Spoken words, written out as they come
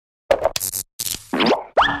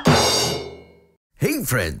Hi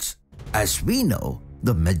friends, as we know,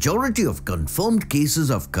 the majority of confirmed cases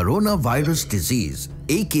of coronavirus disease,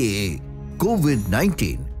 aka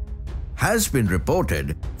COVID-19, has been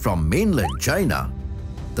reported from mainland China.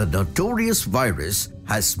 The notorious virus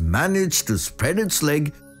has managed to spread its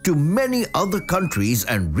leg to many other countries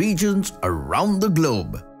and regions around the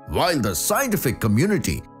globe. While the scientific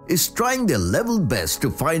community is trying their level best to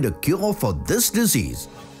find a cure for this disease,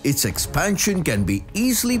 its expansion can be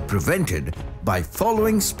easily prevented by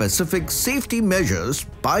following specific safety measures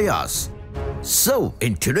by us. So,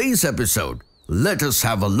 in today's episode, let us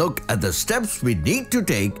have a look at the steps we need to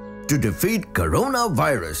take to defeat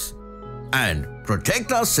coronavirus and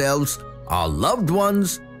protect ourselves, our loved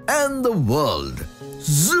ones, and the world.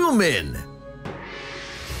 Zoom in!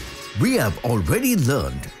 We have already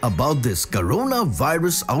learned about this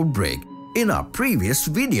coronavirus outbreak in our previous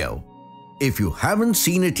video. If you haven't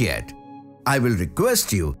seen it yet, I will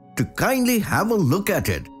request you to kindly have a look at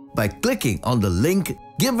it by clicking on the link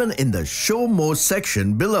given in the Show More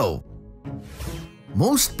section below.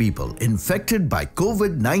 Most people infected by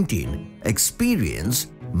COVID-19 experience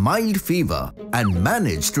mild fever and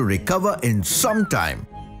manage to recover in some time.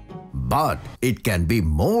 But it can be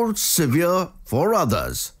more severe for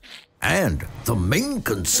others. And the main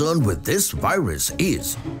concern with this virus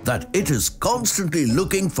is that it is constantly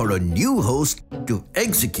looking for a new host to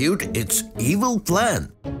execute its evil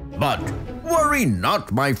plan. But worry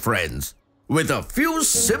not, my friends. With a few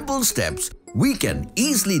simple steps, we can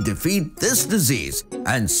easily defeat this disease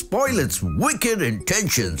and spoil its wicked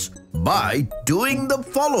intentions by doing the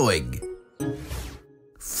following.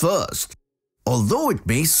 First, although it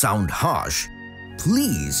may sound harsh,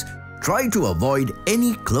 please try to avoid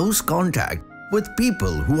any close contact with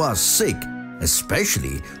people who are sick,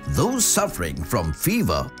 especially those suffering from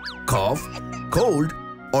fever, cough, cold,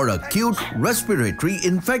 or acute respiratory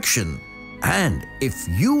infection. And if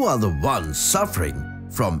you are the one suffering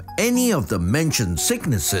from any of the mentioned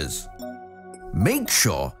sicknesses, make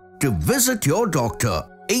sure to visit your doctor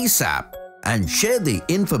ASAP and share the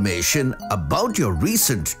information about your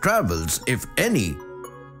recent travels, if any.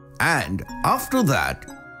 And after that,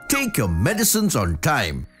 take your medicines on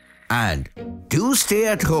time and do stay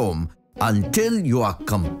at home until you are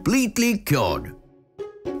completely cured.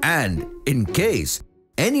 And in case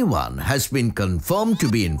anyone has been confirmed to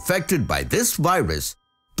be infected by this virus,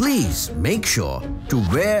 please make sure to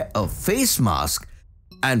wear a face mask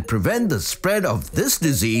and prevent the spread of this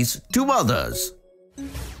disease to others.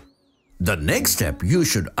 The next step you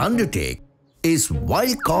should undertake is,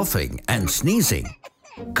 while coughing and sneezing,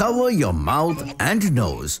 cover your mouth and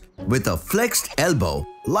nose with a flexed elbow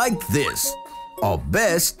like this. Or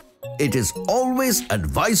best, it is always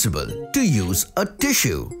advisable to use a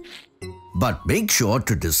tissue. But make sure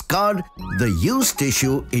to discard the used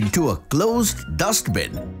tissue into a closed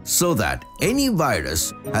dustbin so that any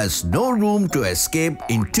virus has no room to escape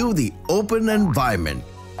into the open environment.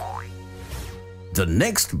 The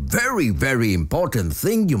next very important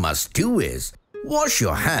thing you must do is wash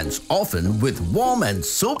your hands often with warm and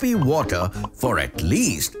soapy water for at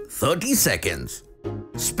least 30 seconds,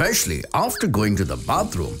 especially after going to the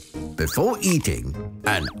bathroom, before eating,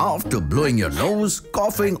 and after blowing your nose,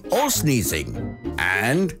 coughing or sneezing.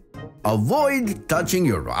 And avoid touching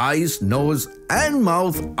your eyes, nose and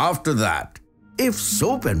mouth after that. If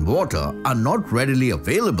soap and water are not readily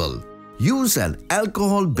available, use an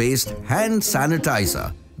alcohol-based hand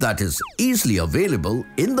sanitizer that is easily available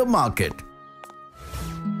in the market.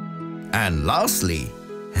 And lastly,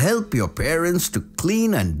 help your parents to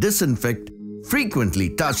clean and disinfect frequently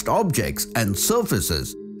touched objects and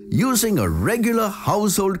surfaces using a regular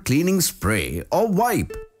household cleaning spray or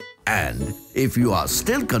wipe. And if you are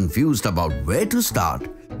still confused about where to start,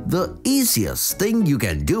 the easiest thing you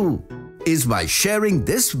can do is by sharing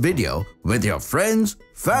this video with your friends,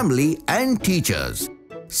 family and teachers,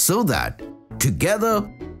 so that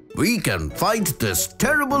together we can fight this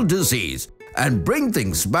terrible disease and bring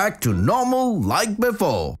things back to normal like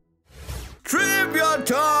before. Trivia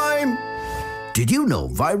time! Did you know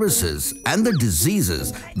viruses and the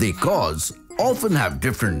diseases they cause often have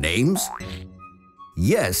different names?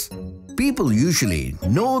 Yes, people usually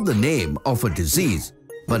know the name of a disease,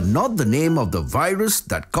 but not the name of the virus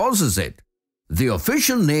that causes it. The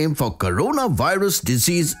official name for coronavirus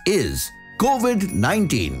disease is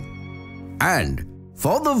COVID-19, and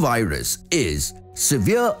for the virus is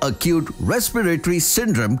Severe Acute Respiratory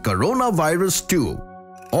Syndrome Coronavirus 2,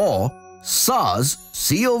 or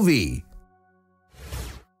SARS-CoV.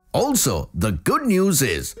 Also, the good news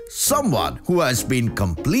is someone who has been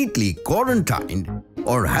completely quarantined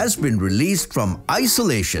or has been released from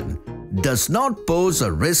isolation does not pose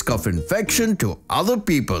a risk of infection to other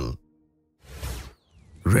people.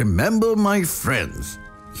 Remember, my friends,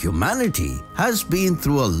 humanity has been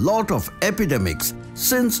through a lot of epidemics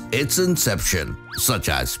since its inception, such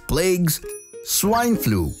as plagues, swine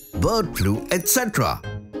flu, bird flu, etc.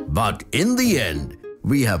 But in the end,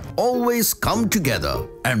 we have always come together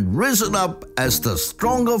and risen up as the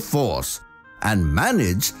stronger force and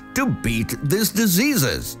managed to beat these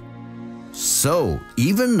diseases. So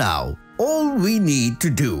even now, all we need to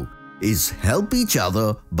do is help each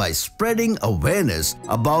other by spreading awareness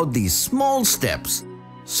about these small steps.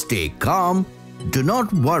 Stay calm, do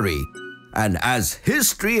not worry, and as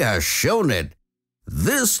history has shown it,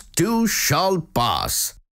 this too shall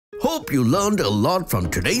pass. Hope you learned a lot from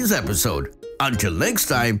today's episode. Until next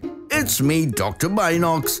time, it's me, Dr.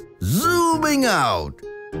 Binocs, zooming out.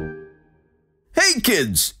 Hey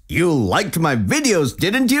kids, you liked my videos,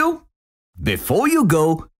 didn't you? Before you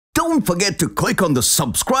go, don't forget to click on the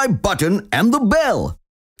subscribe button and the bell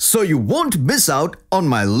so you won't miss out on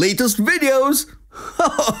my latest videos.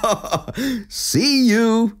 See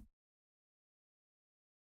you!